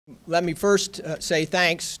let me first say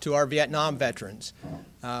thanks to our Vietnam veterans.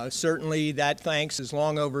 Certainly that thanks is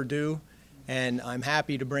long overdue, and I'm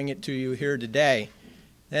happy to bring it to you here today.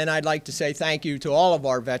 And I'd like to say thank you to all of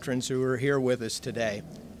our veterans who are here with us today.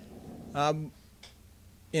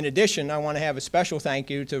 In addition, I want to have a special thank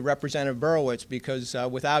you to Representative Borowicz, because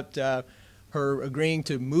without her agreeing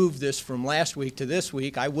to move this from last week to this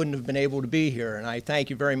week, I wouldn't have been able to be here. And I thank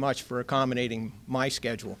you very much for accommodating my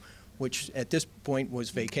schedule, which at this point was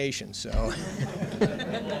vacation. So,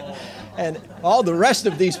 and all the rest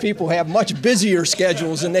of these people have much busier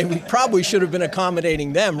schedules, and we probably should have been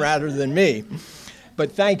accommodating them rather than me.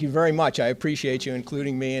 But thank you very much. I appreciate you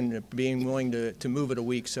including me and being willing to move it a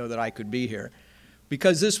week so that I could be here.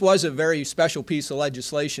 Because this was a very special piece of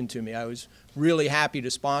legislation to me. I was really happy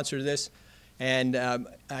to sponsor this. And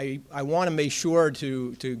I want to make sure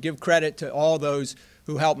to give credit to all those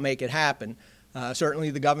who helped make it happen.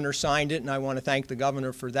 Certainly the governor signed it, and I want to thank the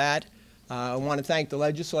governor for that. I want to thank the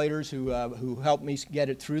legislators who helped me get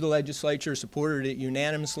it through the legislature, supported it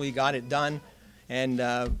unanimously, got it done, and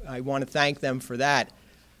I want to thank them for that.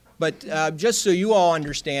 But just so you all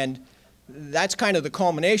understand, that's kind of the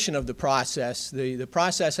culmination of the process. The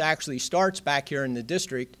process actually starts back here in the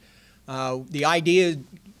district. The idea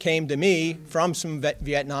came to me from some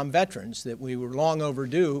Vietnam veterans that we were long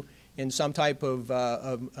overdue in some type of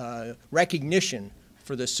recognition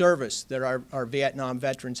for the service that our Vietnam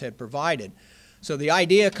veterans had provided. So the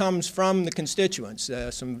idea comes from the constituents,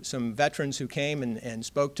 some veterans who came and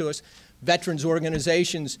spoke to us. Veterans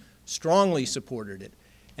organizations strongly supported it.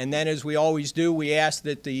 And then, as we always do, we asked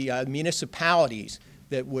that the municipalities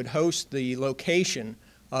that would host the location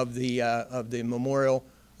of the memorial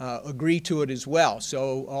agree to it as well.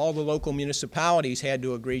 So all the local municipalities had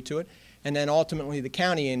to agree to it. And then ultimately the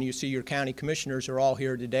county, and you see your county commissioners are all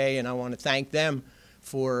here today, and I want to thank them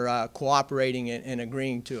for cooperating and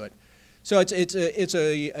agreeing to it. So it's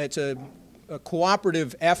a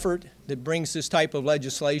cooperative effort that brings this type of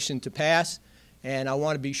legislation to pass, and I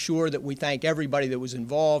want to be sure that we thank everybody that was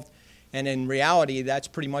involved. And in reality, that's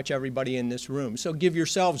pretty much everybody in this room. So give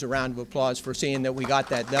yourselves a round of applause for seeing that we got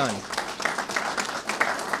that done.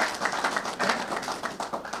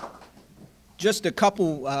 Just a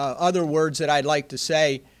couple other words that I'd like to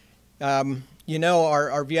say. You know,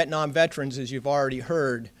 our Vietnam veterans, as you've already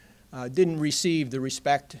heard, didn't receive the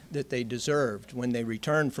respect that they deserved when they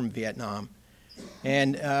returned from Vietnam.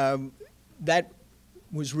 And that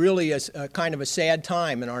was really a kind of a sad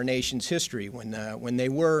time in our nation's history when they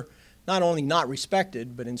were not only not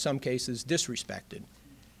respected, but in some cases disrespected.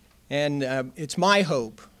 And it's my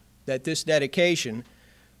hope that this dedication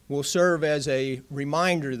will serve as a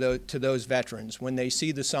reminder to those veterans when they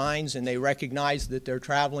see the signs and they recognize that they're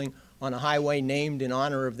traveling on a highway named in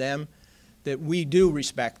honor of them, that we do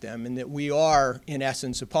respect them and that we are, in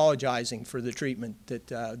essence, apologizing for the treatment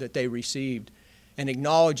that they received and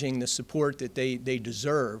acknowledging the support that they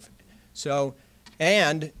deserve. So,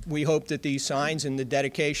 and we hope that these signs and the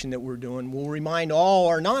dedication that we're doing will remind all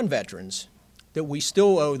our non-veterans that we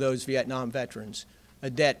still owe those Vietnam veterans a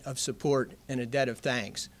debt of support and a debt of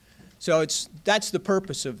thanks. So that's the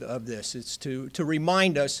purpose of this. It's to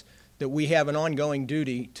remind us that we have an ongoing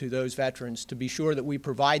duty to those veterans to be sure that we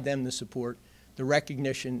provide them the support, the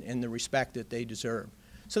recognition, and the respect that they deserve.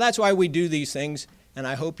 So that's why we do these things, and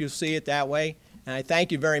I hope you'll see it that way. And I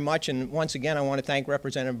thank you very much, and once again I want to thank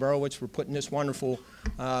Representative Borowicz for putting this wonderful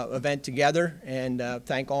event together, and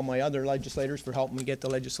thank all my other legislators for helping me get the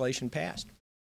legislation passed.